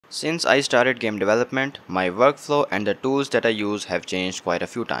Since I started game development, my workflow and the tools that I use have changed quite a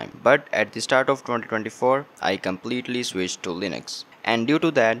few times. But at the start of 2024, I completely switched to Linux. And due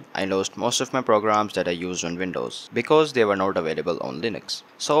to that, I lost most of my programs that I used on Windows because they were not available on Linux.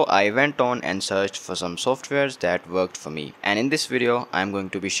 So I went on and searched for some softwares that worked for me. And in this video, I'm going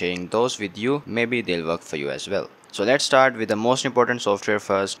to be sharing those with you. Maybe they'll work for you as well. So let's start with the most important software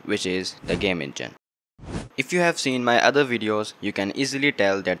first, which is the game engine. If you have seen my other videos, you can easily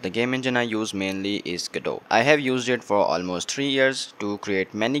tell that the game engine I use mainly is Godot. I have used it for almost 3 years to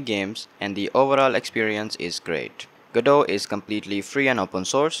create many games and the overall experience is great. Godot is completely free and open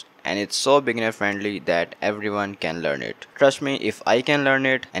source and it's so beginner friendly that everyone can learn it. Trust me, if I can learn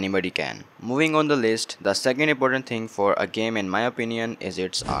it, anybody can. Moving on the list, the second important thing for a game in my opinion is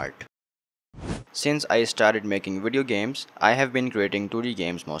its art. Since I started making video games, I have been creating 2D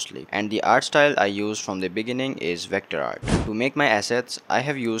games mostly, and the art style I used from the beginning is vector art. To make my assets, I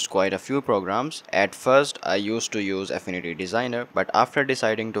have used quite a few programs. At first, I used to use Affinity Designer, but after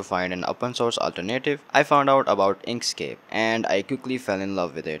deciding to find an open source alternative, I found out about Inkscape, and I quickly fell in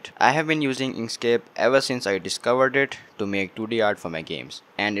love with it. I have been using Inkscape ever since I discovered it to make 2D art for my games,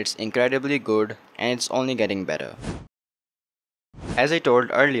 and it's incredibly good and it's only getting better. As I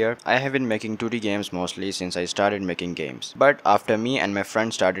told earlier, I have been making 2D games mostly since I started making games. But after me and my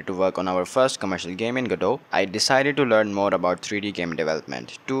friend started to work on our first commercial game in Godot, I decided to learn more about 3D game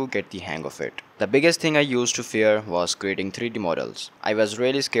development to get the hang of it. The biggest thing I used to fear was creating 3D models. I was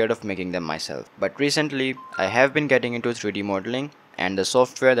really scared of making them myself. But recently, I have been getting into 3D modeling and the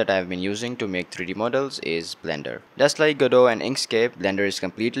software that I have been using to make 3D models is Blender. Just like Godot and Inkscape, Blender is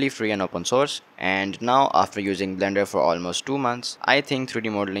completely free and open source, and now after using Blender for almost 2 months, I think 3D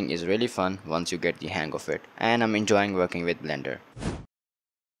modeling is really fun once you get the hang of it, and I'm enjoying working with Blender.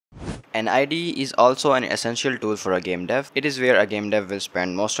 An IDE is also an essential tool for a game dev. It is where a game dev will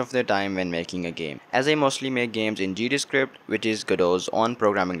spend most of their time when making a game. As I mostly make games in GDScript, which is Godot's own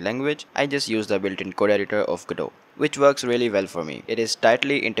programming language, I just use the built-in code editor of Godot, which works really well for me. It is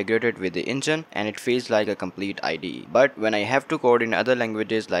tightly integrated with the engine and it feels like a complete IDE. But when I have to code in other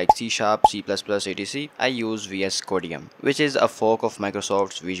languages like C#, C++, etc., I use VS Codium, which is a fork of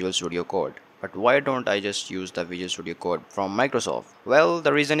Microsoft's Visual Studio Code. But why don't I just use the Visual Studio Code from Microsoft? Well,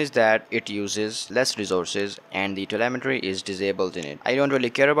 the reason is that it uses less resources and the telemetry is disabled in it. I don't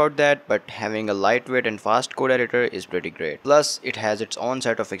really care about that, but having a lightweight and fast code editor is pretty great. Plus, it has its own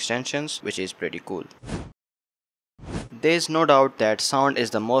set of extensions, which is pretty cool. There is no doubt that sound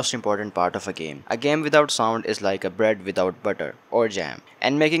is the most important part of a game. A game without sound is like a bread without butter or jam.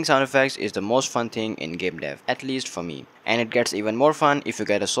 And making sound effects is the most fun thing in game dev, at least for me. And it gets even more fun if you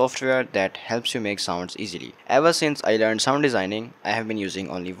get a software that helps you make sounds easily. Ever since I learned sound designing, I have been using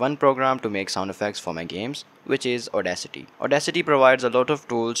only one program to make sound effects for my games, which is Audacity. Audacity provides a lot of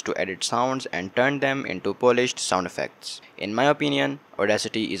tools to edit sounds and turn them into polished sound effects. In my opinion,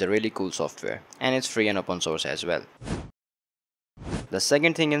 Audacity is a really cool software, and it's free and open source as well. The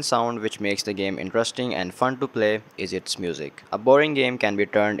second thing in sound which makes the game interesting and fun to play is its music. A boring game can be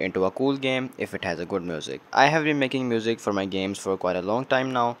turned into a cool game if it has a good music. I have been making music for my games for quite a long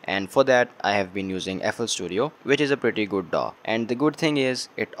time now, and for that I have been using FL Studio, which is a pretty good DAW. And the good thing is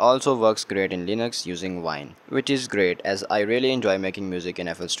it also works great in Linux using Wine, which is great as I really enjoy making music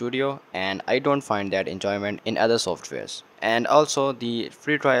in FL Studio and I don't find that enjoyment in other softwares. And also the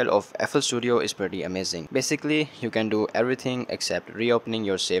free trial of FL Studio is pretty amazing. Basically, you can do everything except reopening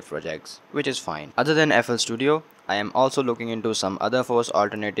your saved projects, which is fine. Other than FL Studio, I am also looking into some other force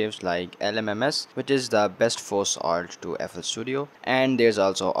alternatives like LMMS, which is the best force alt to FL Studio, and there's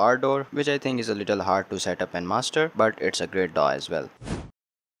also Ardor, which I think is a little hard to set up and master, but it's a great DAW as well.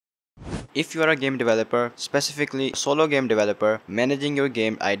 If you are a game developer, specifically a solo game developer, managing your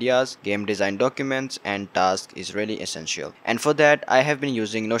game ideas, game design documents and tasks is really essential. And for that, I have been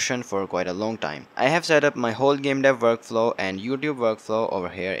using Notion for quite a long time. I have set up my whole game dev workflow and YouTube workflow over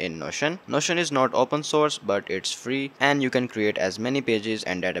here in Notion. Notion is not open source, but it's free and you can create as many pages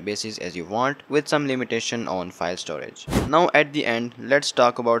and databases as you want with some limitation on file storage. Now at the end, let's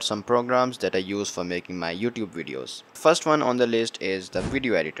talk about some programs that I use for making my YouTube videos. First one on the list is the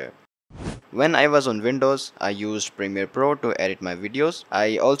video editor. When I was on Windows, I used Premiere Pro to edit my videos.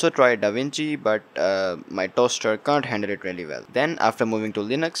 I also tried DaVinci, but my toaster can't handle it really well. Then after moving to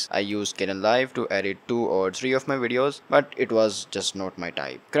Linux, I used Kdenlive to edit 2 or 3 of my videos, but it was just not my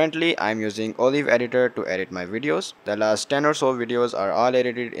type. Currently, I'm using Olive Editor to edit my videos. The last 10 or so videos are all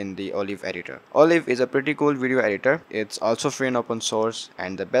edited in the Olive Editor. Olive is a pretty cool video editor. It's also free and open source,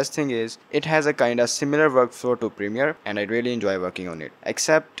 and the best thing is, it has a kinda similar workflow to Premiere, and I really enjoy working on it.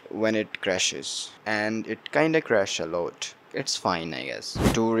 Except when it crashes, and it kinda crashed a lot. it's fine, I guess.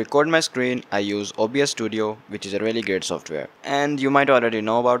 To record my screen, I use OBS Studio, which is a really great software. And you might already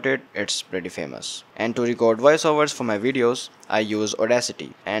know about it, it's pretty famous. And to record voiceovers for my videos, I use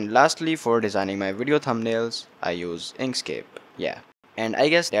Audacity. And lastly, for designing my video thumbnails, I use Inkscape. Yeah. And I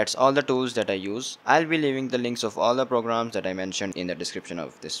guess that's all the tools that I use. I'll be leaving the links of all the programs that I mentioned in the description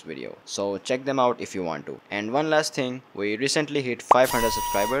of this video. So check them out if you want to. And one last thing, we recently hit 500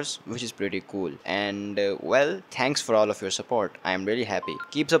 subscribers, which is pretty cool. And well, thanks for all of your support. I am really happy.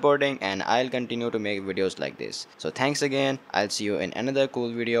 Keep supporting and I'll continue to make videos like this. So thanks again. I'll see you in another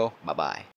cool video. Bye bye.